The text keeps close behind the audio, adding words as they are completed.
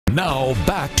Now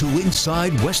back to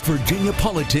Inside West Virginia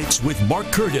Politics with Mark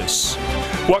Curtis.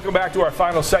 Welcome back to our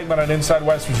final segment on Inside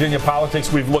West Virginia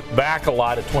Politics. We've looked back a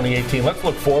lot at 2018. Let's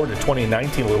look forward to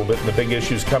 2019 a little bit and the big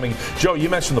issues coming. Joe, you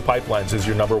mentioned the pipelines as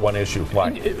your number one issue.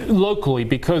 Why? Locally,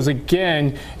 because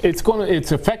again,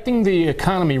 it's affecting the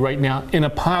economy right now in a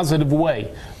positive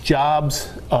way.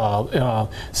 Jobs,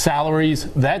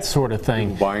 salaries, that sort of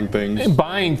thing.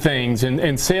 Buying things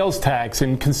and sales tax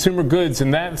and consumer goods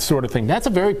and that sort of thing. That's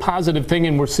a very positive thing,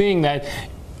 and we're seeing that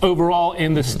overall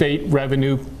in the state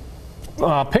revenue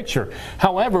picture.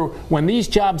 However, when these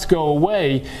jobs go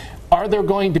away, are there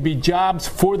going to be jobs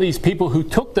for these people who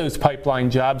took those pipeline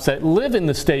jobs that live in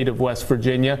the state of West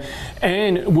Virginia,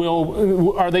 and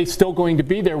are they still going to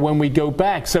be there when we go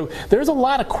back? So there's a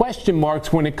lot of question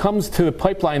marks when it comes to the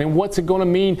pipeline and what's it going to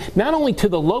mean not only to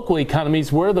the local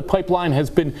economies where the pipeline has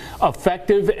been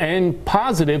effective and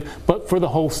positive, but for the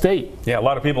whole state. Yeah, a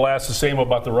lot of people ask the same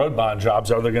about the road bond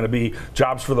jobs. Are there going to be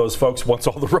jobs for those folks once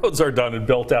all the roads are done and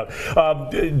built out?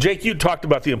 Jake, you talked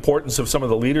about the importance of some of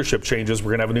the leadership changes.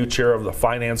 We're going to have a new chair of the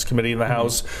Finance Committee in the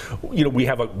House. You know, we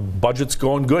have a budget's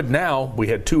going good now. We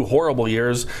had 2 horrible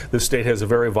years. This state has a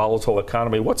very volatile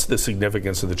economy. What's the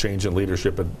significance of the change in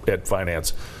leadership at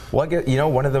Finance? Well,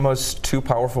 one of the most 2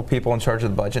 powerful people in charge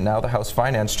of the budget now, the House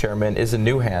Finance Chairman, is in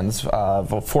new hands.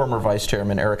 Former Vice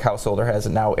Chairman Eric Householder has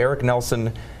it now. Eric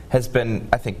Nelson has been,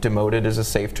 I think, demoted as a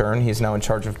safe turn. He's now in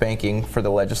charge of banking for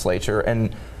the legislature.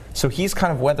 And so he's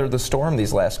kind of weathered the storm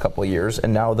these last couple of years,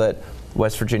 and now that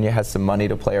West Virginia has some money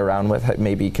to play around with,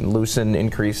 maybe he can loosen,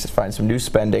 increase, find some new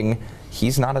spending,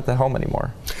 he's not at the helm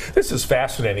anymore. This is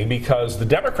fascinating because the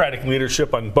Democratic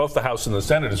leadership on both the House and the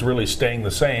Senate is really staying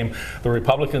the same. The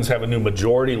Republicans have a new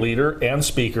majority leader and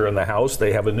speaker in the House.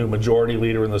 They have a new majority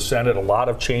leader in the Senate, a lot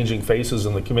of changing faces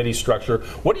in the committee structure.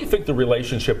 What do you think the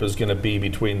relationship is going to be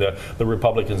between the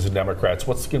Republicans and Democrats?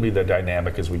 What's going to be the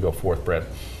dynamic as we go forth, Brett?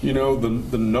 You know,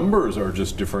 the numbers are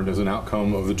just different as an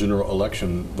outcome of the general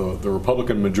election. The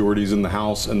Republican majorities in the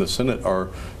House and the Senate are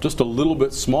just a little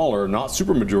bit smaller, not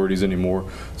super majorities anymore.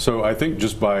 So I think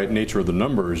just by nature of the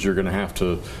numbers, you're going to have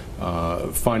to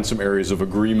find some areas of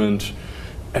agreement.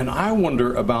 And I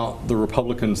wonder about the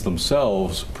Republicans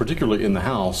themselves, particularly in the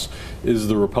House. Is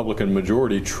the Republican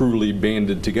majority truly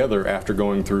banded together after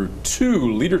going through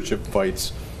 2 leadership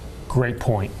fights? Great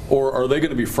point. Or are they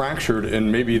going to be fractured,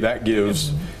 and maybe that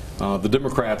gives the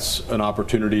Democrats an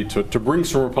opportunity to bring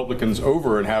some Republicans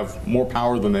over and have more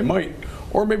power than they might?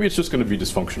 Or maybe it's just going to be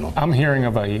dysfunctional. I'm hearing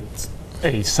of a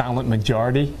silent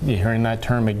majority, you're hearing that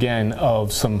term again,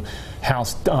 of some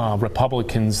House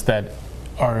Republicans that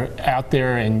are out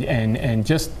there and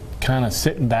just kind of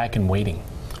sitting back and waiting.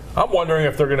 I'm wondering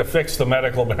if they're going to fix the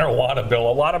medical marijuana bill.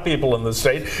 A lot of people in the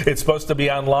state, it's supposed to be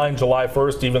online July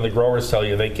 1st. Even the growers tell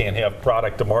you they can't have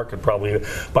product to market probably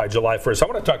by July 1st. I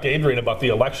want to talk to Adrian about the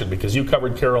election because you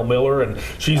covered Carol Miller, and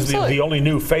she's the only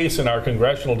new face in our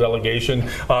congressional delegation.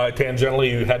 Tangentially,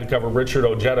 you had to cover Richard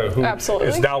Ojeda, who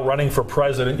is now running for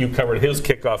president. You covered his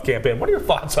kickoff campaign. What are your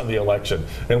thoughts on the election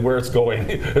and where it's going,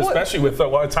 especially with,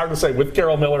 well, it's hard to say, with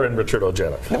Carol Miller and Richard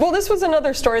Ojeda? Well, this was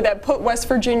another story that put West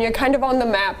Virginia kind of on the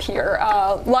map here.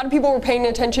 A lot of people were paying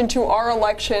attention to our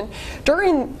election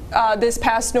during this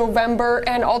past November,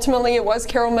 and ultimately it was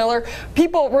Carol Miller.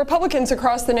 Republicans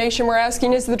across the nation were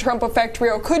asking, is the Trump effect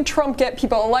real? Could Trump get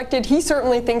people elected? He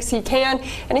certainly thinks he can,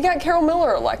 and he got Carol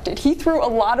Miller elected. He threw a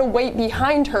lot of weight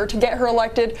behind her to get her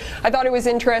elected. I thought it was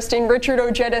interesting. Richard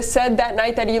Ojeda said that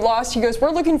night that he lost, he goes, we're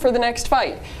looking for the next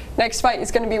fight. Next fight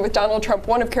is going to be with Donald Trump,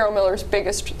 one of Carol Miller's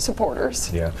biggest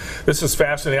supporters. Yeah, this is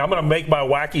fascinating. I'm going to make my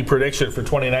wacky prediction for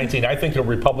 2019. I think a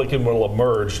Republican will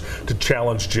emerge to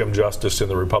challenge Jim Justice in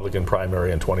the Republican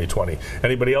primary in 2020.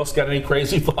 Anybody else got any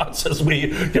crazy thoughts as we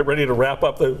get ready to wrap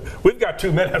up? We've got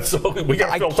 2 minutes, so we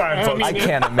got to fill time, folks. I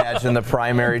can't imagine the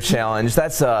primary challenge.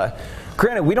 That's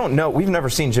granted, we don't know. We've never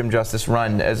seen Jim Justice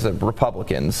run as a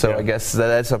Republican, so I guess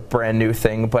that's a brand new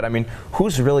thing. But I mean,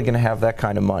 who's really going to have that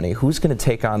kind of money? Who's going to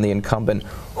take on the incumbent?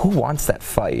 Who wants that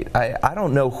fight? I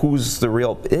don't know who's the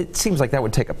real. It seems like that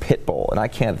would take a pit bull, and I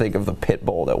can't think of the pit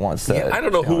bull that wants to. Yeah, I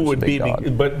don't know who would be,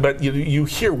 but you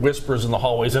hear whispers in the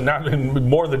hallways, and not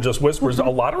more than just whispers. A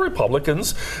lot of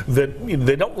Republicans that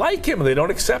they don't like him, they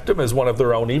don't accept him as one of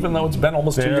their own, even though it's been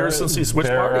almost 2 years since he switched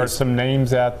parties. There are some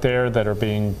names out there that are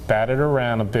being batted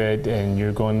around a bit, and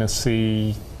you're going to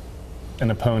see an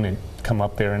opponent come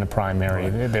up there in the primary.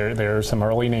 There are some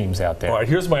early names out there. All right,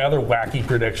 here's my other wacky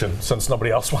prediction, since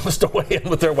nobody else wants to weigh in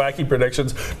with their wacky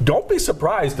predictions. Don't be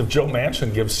surprised if Joe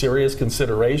Manchin gives serious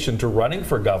consideration to running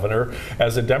for governor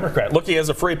as a Democrat. Look, he has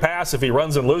a free pass if he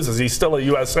runs and loses. He's still a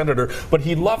U.S. senator, but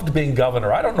he loved being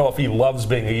governor. I don't know if he loves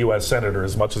being a U.S. senator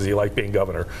as much as he liked being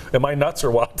governor. Am I nuts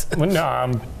or what? Well,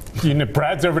 no,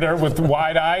 Brad's over there with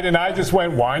wide-eyed, and I just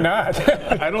went, why not?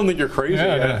 I don't think you're crazy.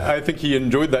 Yeah. I think he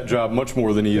enjoyed that job much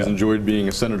more than he has enjoyed being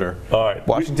a senator. All right.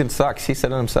 Washington sucks. He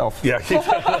said it himself. Yeah.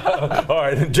 All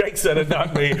right. And Jake said it,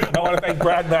 not me. I want to thank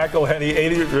Brad McElhenney,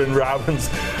 Adrian Robbins,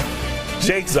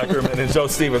 Jake Zuckerman, and Joe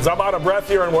Stevens. I'm out of breath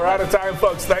here, and we're out of time,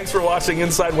 folks. Thanks for watching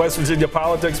Inside West Virginia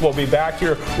Politics. We'll be back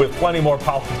here with plenty more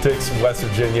politics in West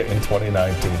Virginia in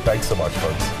 2019. Thanks so much,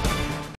 folks.